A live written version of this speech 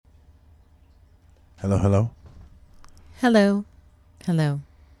Hello, hello. Hello. Hello.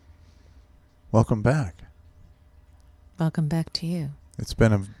 Welcome back. Welcome back to you. It's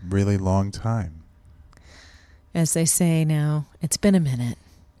been a really long time. As they say now, it's been a minute.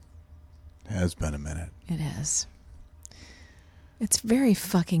 It has been a minute. It is. It's very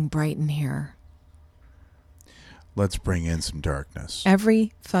fucking bright in here. Let's bring in some darkness.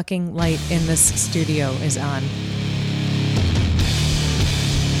 Every fucking light in this studio is on.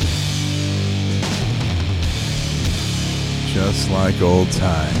 Just like old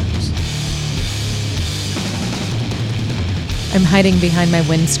times. I'm hiding behind my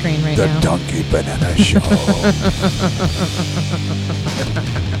windscreen right now. The Donkey Banana Show.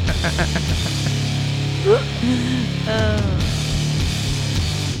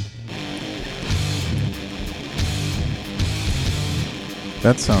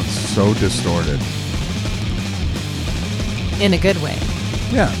 That sounds so distorted. In a good way.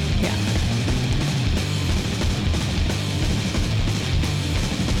 Yeah. Yeah.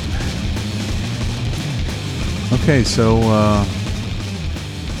 Okay, so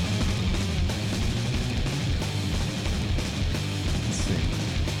let's see.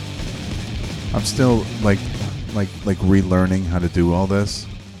 I'm still like relearning how to do all this.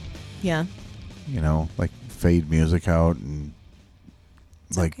 Yeah. You know, like fade music out and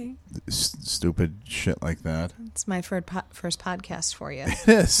It's like okay. stupid shit like that. It's my first podcast for you. It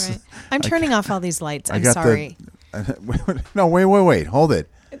is. Right? I'm turning off all these lights. I I'm got sorry. No, wait. Hold it.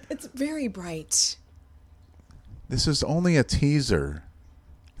 It's very bright. This is only a teaser.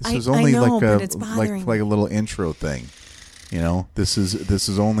 This I is only know, like but it's bothering like a little intro thing. You know, this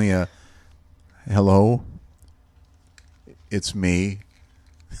is only a hello. It's me.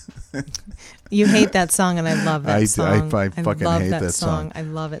 You hate that song, and I love that song. I fucking love hate that song. I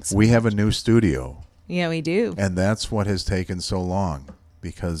love it so We have a much. new studio, Yeah, we do. and that's what has taken so long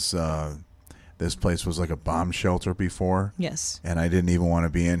because this place was like a bomb shelter before, Yes. and I didn't even want to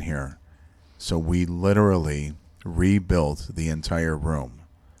be in here. So we literally rebuilt the entire room.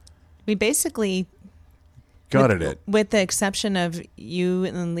 We basically Gutted it. with the exception of you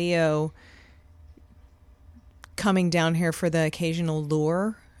and Leo coming down here for the occasional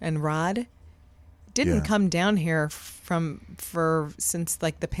lure and rod. Didn't Yeah. come down here since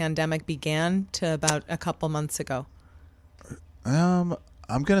like the pandemic began to about a couple months ago. I'm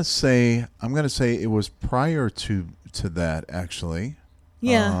gonna say it was prior to that actually.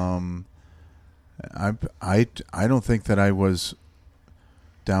 Yeah. I don't think that I was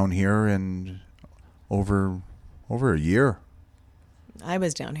down here in over a year. I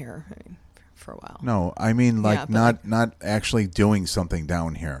was down here for a while. No, I mean like Yeah, but not actually doing something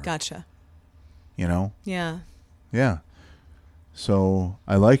down here. Gotcha. You know? Yeah. Yeah. So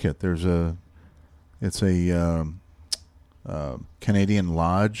I like it. It's a Canadian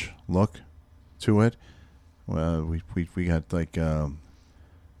Lodge look to it. We got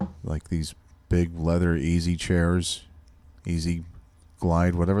like these big leather easy chairs, easy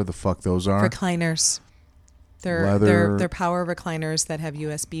glide, whatever the fuck those are. Recliners. They're power recliners that have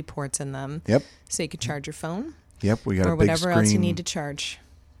USB ports in them. Yep. So you could charge your phone. Yep. We got or a big whatever screen. else you need to charge.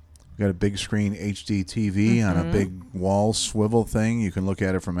 We got a big screen HD TV on a big wall swivel thing. You can look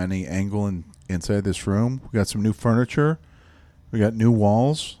at it from any angle inside this room. We got some new furniture. We got new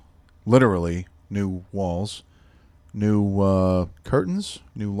walls, literally new walls, new curtains,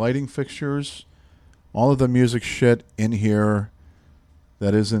 new lighting fixtures. All of the music shit in here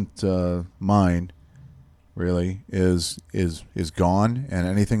that isn't mine, really, is gone, and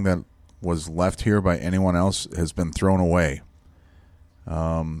anything that was left here by anyone else has been thrown away.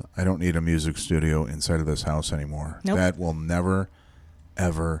 I don't need a music studio inside of this house anymore. Nope. That will never,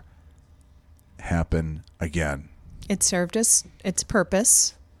 ever happen again. It served its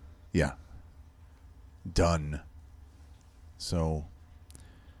purpose. Yeah. Done. So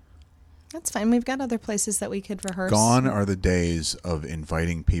That's fine. We've got other places that we could rehearse. gone are the days of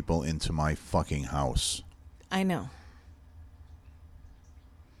inviting people into my fucking house. I know.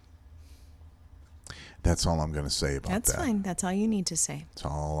 That's all I'm going to say about that. That's fine. That's all you need to say. That's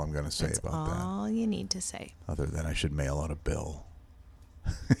all I'm going to say That's about that. all you need to say. Other than I should mail out a bill.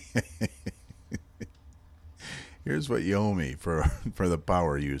 Here's what you owe me for the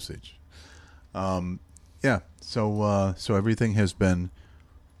power usage. Yeah. So everything has been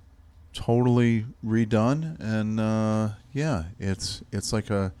totally redone, and yeah, it's like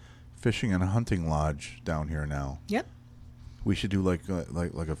a fishing and hunting lodge down here now. Yep. We should do like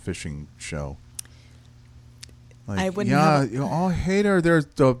a fishing show. Like, I wouldn't yeah, have oh, hey there, there's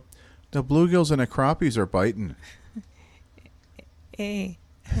the bluegills and the crappies are biting. Hey.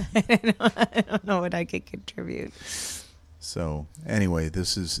 I don't know what I could contribute. So anyway,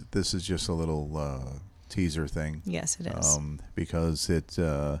 this is just a little teaser thing. Yes, it is. Because it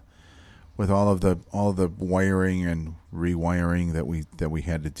with all the wiring and rewiring that we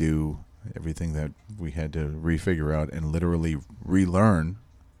had to do, everything that we had to refigure out and literally relearn,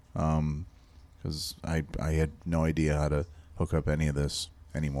 because I had no idea how to hook up any of this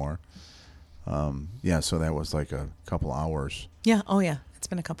anymore. So that was like a couple hours. Yeah. Oh, yeah. It's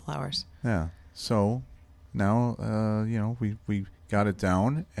been a couple hours. Yeah. So now, we got it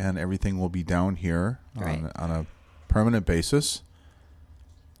down, and everything will be down here Right. on a permanent basis.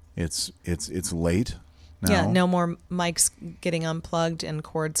 It's late now. Yeah. No more mics getting unplugged and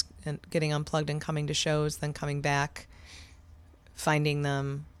cords and getting unplugged and coming to shows, then coming back, finding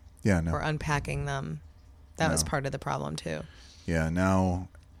them, or unpacking them. That was part of the problem too. Yeah. Now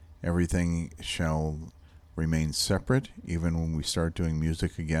everything shall remain separate, even when we start doing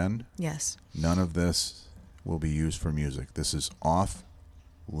music again. Yes. None of this will be used for music. This is off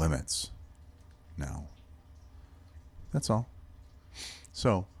limits now. That's all.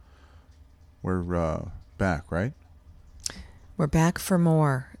 So, we're back, right? We're back for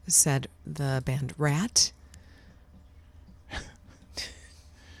more, said the band Rat.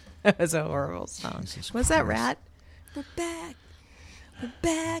 That was a horrible song. Was that Rat? We're back. We're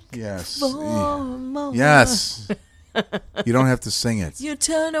back. Yes. For more. Yes. You don't have to sing it. You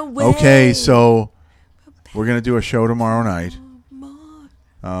turn away. Okay, so we're gonna do a show tomorrow night.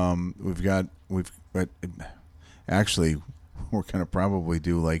 Actually, we're gonna probably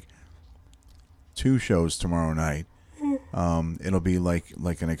do like 2 shows tomorrow night. It'll be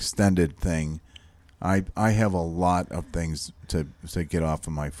like an extended thing. I have a lot of things to get off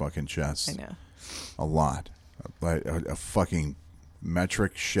of my fucking chest. I know. A lot, a fucking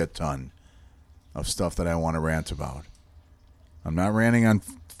metric shit ton of stuff that I want to rant about. I'm not ranting on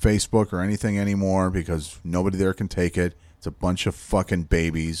Facebook or anything anymore because nobody there can take it. It's a bunch of fucking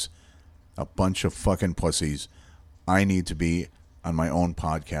babies, a bunch of fucking pussies. I need to be on my own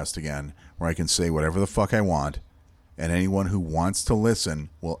podcast again where I can say whatever the fuck I want, and anyone who wants to listen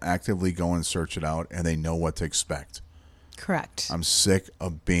will actively go and search it out, and they know what to expect. Correct. I'm sick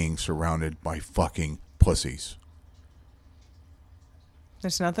of being surrounded by fucking pussies.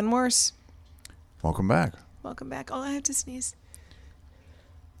 There's nothing worse. Welcome back. Welcome back. Oh, I have to sneeze.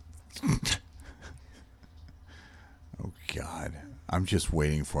 Oh, God. I'm just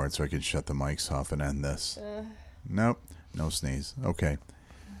waiting for it so I can shut the mics off and end this. Nope. No sneeze. Okay.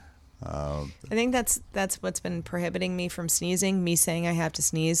 I think that's what's been prohibiting me from sneezing, me saying I have to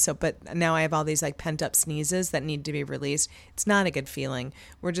sneeze. So, but now I have all these like pent up sneezes that need to be released. It's not a good feeling.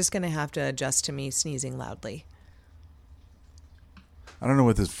 We're just going to have to adjust to me sneezing loudly. I don't know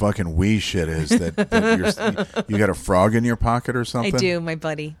what this fucking wee shit is. That you got a frog in your pocket or something? I do, my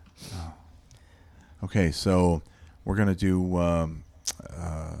buddy. Oh. Okay, so we're going to do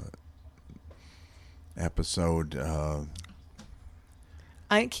episode...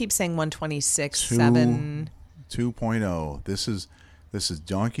 I keep saying 126, 7. 2.0. This is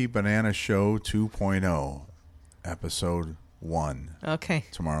Donkey Banana Show 2.0, episode 1. Okay.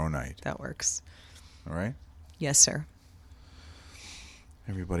 Tomorrow night. That works. All right? Yes, sir.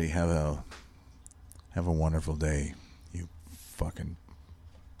 Everybody have a wonderful day, you fucking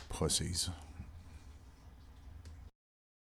pussies.